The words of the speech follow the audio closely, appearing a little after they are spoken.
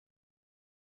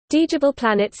Digable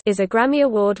Planets is a Grammy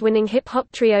Award-winning hip-hop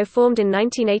trio formed in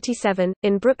 1987,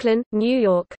 in Brooklyn, New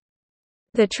York.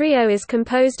 The trio is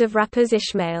composed of rappers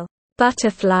Ishmael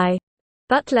Butterfly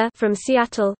Butler from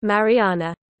Seattle,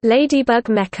 Mariana Ladybug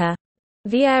Mecca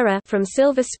Vieira from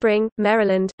Silver Spring,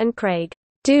 Maryland, and Craig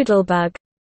Doodlebug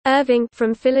Irving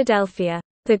from Philadelphia.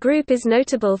 The group is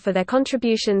notable for their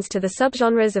contributions to the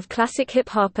subgenres of classic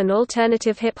hip-hop and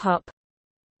alternative hip-hop.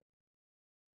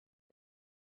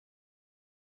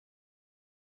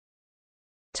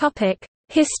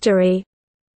 History.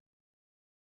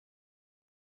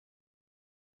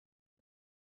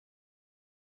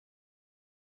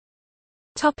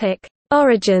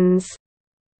 Origins.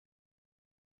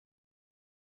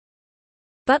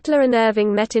 Butler and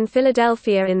Irving met in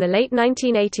Philadelphia in the late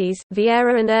 1980s.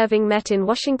 Vieira and Irving met in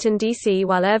Washington, D.C.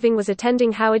 while Irving was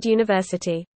attending Howard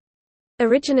University.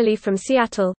 Originally from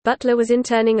Seattle, Butler was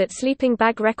interning at Sleeping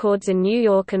Bag Records in New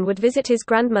York and would visit his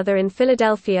grandmother in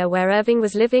Philadelphia, where Irving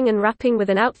was living and rapping with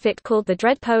an outfit called the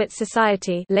Dread Poets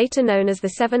Society, later known as the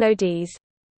 7 ODs.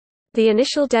 The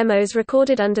initial demos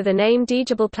recorded under the name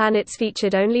Digable Planets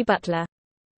featured only Butler.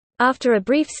 After a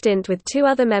brief stint with two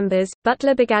other members,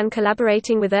 Butler began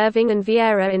collaborating with Irving and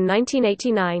Vieira in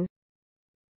 1989.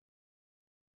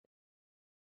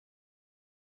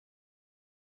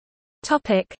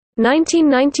 Topic: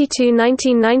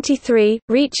 1992–1993,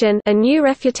 Reachin, a new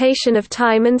refutation of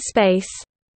time and space.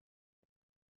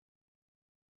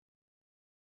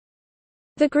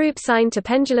 The group signed to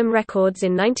Pendulum Records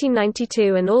in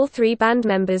 1992 and all three band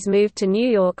members moved to New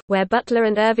York, where Butler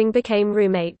and Irving became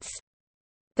roommates.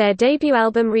 Their debut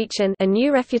album Reachin, a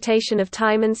new refutation of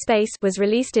time and space, was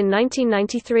released in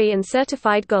 1993 and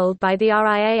certified gold by the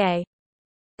RIAA.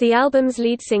 The album's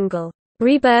lead single,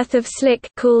 Rebirth of Slick,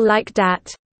 Cool Like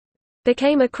Dat,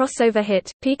 became a crossover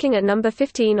hit, peaking at number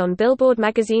 15 on Billboard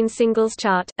magazine's singles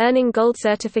chart, earning gold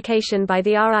certification by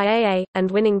the RIAA, and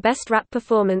winning Best Rap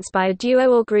Performance by a Duo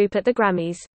or Group at the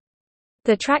Grammys.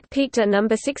 The track peaked at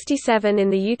number 67 in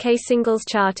the UK singles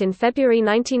chart in February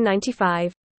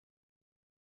 1995.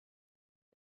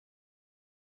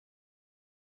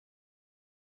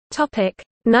 Topic: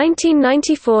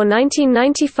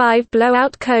 1994–1995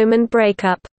 Blowout Comb and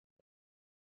Breakup.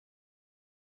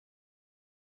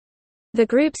 The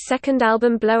group's second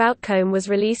album Blowout Comb was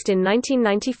released in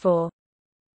 1994.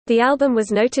 The album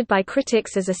was noted by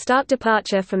critics as a stark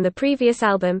departure from the previous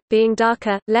album, being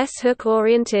darker, less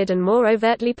hook-oriented and more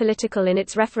overtly political in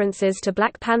its references to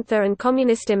Black Panther and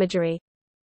communist imagery.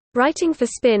 Writing for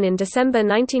Spin in December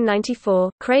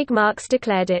 1994, Craig Marks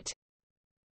declared it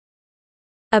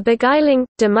a beguiling,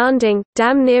 demanding,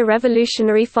 damn near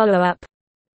revolutionary follow-up.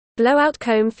 Blowout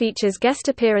Comb features guest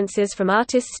appearances from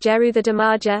artists Jeru the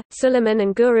Damaja, Suleiman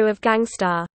and Guru of Gang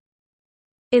Starr.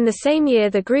 In the same year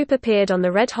the group appeared on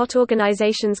the Red Hot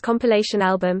Organization's compilation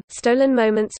album, Stolen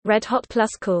Moments, Red Hot Plus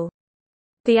Cool.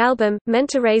 The album, meant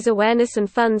to raise awareness and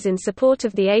funds in support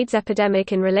of the AIDS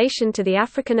epidemic in relation to the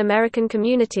African American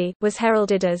community, was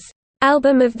heralded as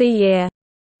Album of the Year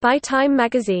by Time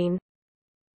magazine.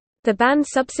 The band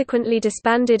subsequently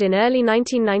disbanded in early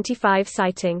 1995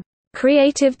 citing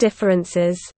creative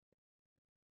differences.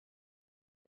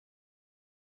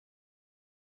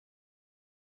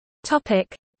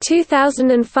 Topic: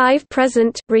 2005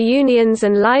 present, reunions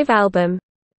and live album.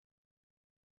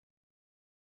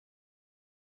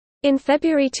 In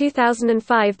February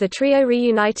 2005 the trio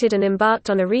reunited and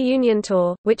embarked on a reunion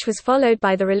tour, which was followed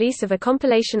by the release of a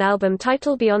compilation album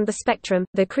titled Beyond the Spectrum,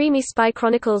 The Creamy Spy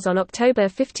Chronicles on October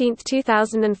 15,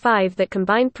 2005 that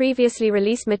combined previously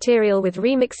released material with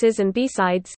remixes and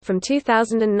B-sides. From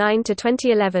 2009 to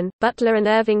 2011, Butler and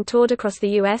Irving toured across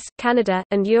the US, Canada,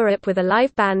 and Europe with a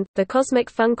live band, the Cosmic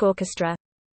Funk Orchestra.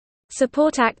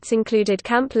 Support acts included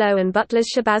Camp Lo and Butler's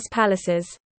Shabazz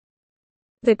Palaces.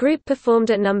 The group performed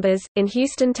at Numbers, in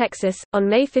Houston, Texas, on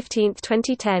May 15,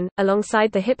 2010,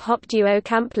 alongside the hip-hop duo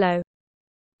Camp Lo.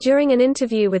 During an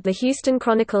interview with the Houston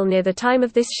Chronicle near the time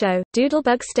of this show,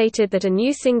 Doodlebug stated that a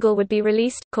new single would be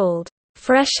released, called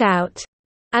Fresh Out,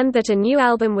 and that a new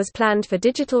album was planned for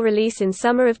digital release in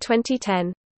summer of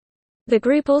 2010. The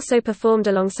group also performed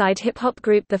alongside hip-hop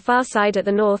group The Far Side at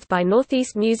the North by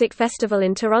Northeast Music Festival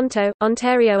in Toronto,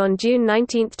 Ontario on June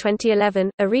 19,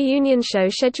 2011. A reunion show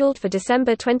scheduled for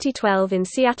December 2012 in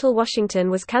Seattle,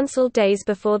 Washington was cancelled days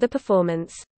before the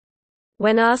performance.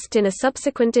 When asked in a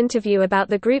subsequent interview about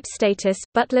the group's status,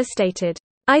 Butler stated,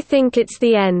 "I think it's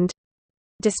the end."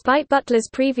 Despite Butler's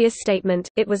previous statement,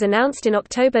 it was announced in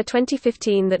October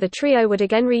 2015 that the trio would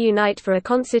again reunite for a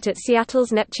concert at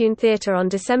Seattle's Neptune Theatre on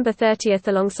December 30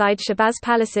 alongside Shabazz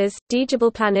Palaces.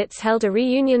 Digable Planets held a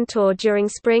reunion tour during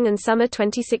spring and summer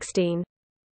 2016.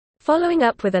 Following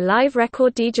up with a live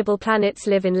record. Digable Planets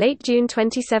live in late June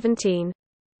 2017.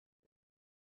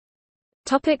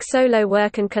 Solo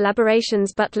work and collaborations.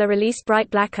 Butler released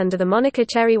Bright Black under the moniker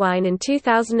Cherry Wine in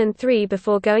 2003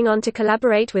 before going on to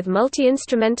collaborate with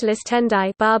multi-instrumentalist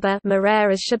Tendai Barber Marrere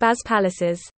as Shabazz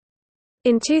Palaces.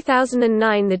 In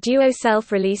 2009 the duo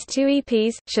self-released 2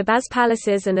 EPs, Shabazz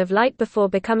Palaces and Of Light, before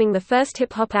becoming the first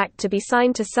hip-hop act to be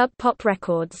signed to Sub Pop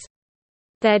Records.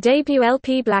 Their debut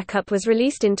LP Black Up was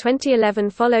released in 2011,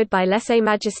 followed by Laissez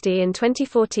Majesty in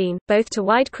 2014, both to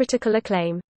wide critical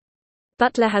acclaim.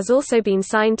 Butler has also been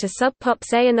signed to Sub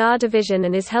Pop's A&R division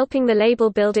and is helping the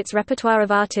label build its repertoire of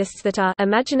artists that are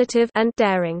imaginative and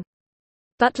daring.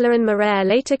 Butler and Marrere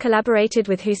later collaborated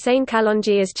with Hussein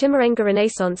Kalonji as Chimurenga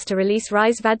Renaissance to release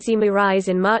Rise Vadzimu Rise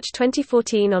in March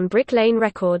 2014 on Brick Lane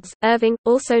Records. Irving,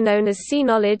 also known as C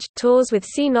Knowledge, tours with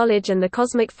C Knowledge and the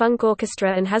Cosmic Funk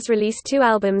Orchestra and has released 2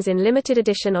 albums in limited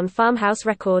edition on Farmhouse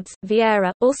Records.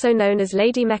 Vieira, also known as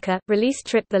Lady Mecca, released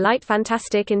Trip the Light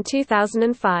Fantastic in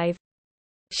 2005.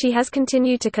 She has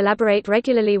continued to collaborate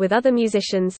regularly with other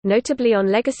musicians, notably on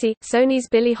Legacy, Sony's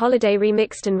Billie Holiday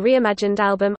remixed and reimagined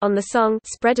album on the song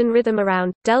Spread and Rhythm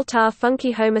Around, Delta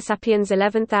Funky Homo Sapiens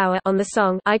 11th Hour on the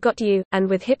song I Got You, and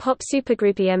with hip-hop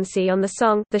supergroup EMC on the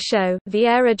song The Show.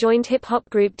 Vieira joined hip-hop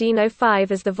group Dino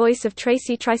 5 as the voice of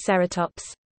Tracy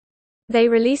Triceratops. They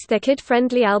released their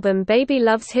kid-friendly album Baby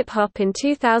Loves Hip Hop in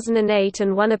 2008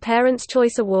 and won a Parents'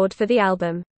 Choice Award for the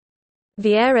album.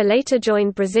 Vieira later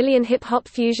joined Brazilian hip-hop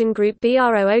fusion group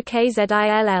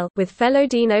BROOKZILL, with fellow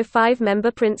Dino 5 member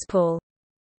Prince Paul.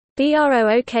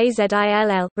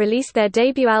 BROOKZILL released their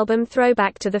debut album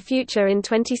Throwback to the Future in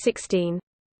 2016.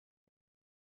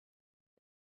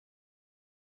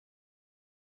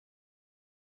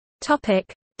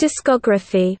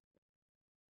 Discography.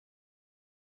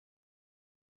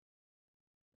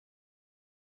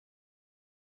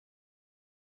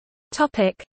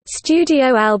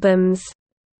 Studio albums.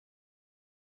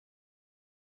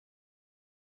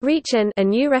 iReachin, A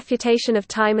New Refutation of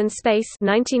Time and Space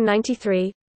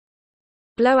 1993.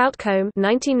 Blowout Comb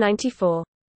 1994.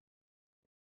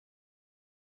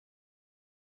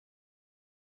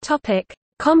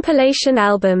 Compilation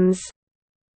albums.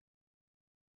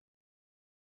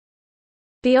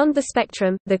 Beyond the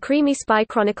Spectrum, The Creamy Spy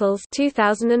Chronicles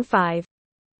 2005.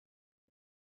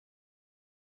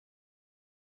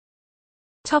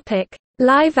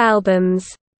 Live albums.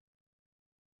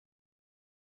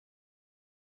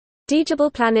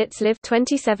 Digable Planets Live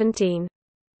 2017.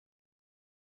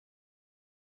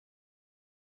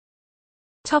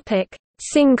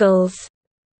 Singles.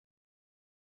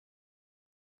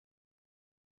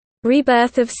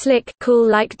 Rebirth of Slick Cool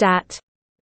Like Dat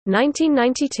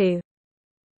 1992.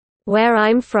 Where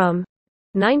I'm From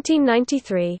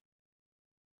 1993.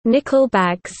 Nickel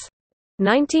Bags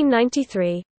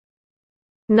 1993.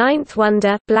 Ninth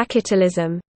Wonder,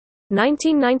 Blackitalism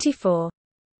 1994.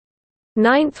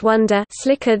 Ninth Wonder,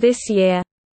 Slicker This Year,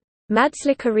 Mad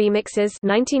Slicker Remixes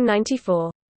 1994.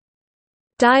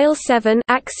 Dial 7,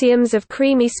 Axioms of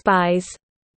Creamy Spies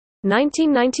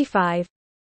 1995.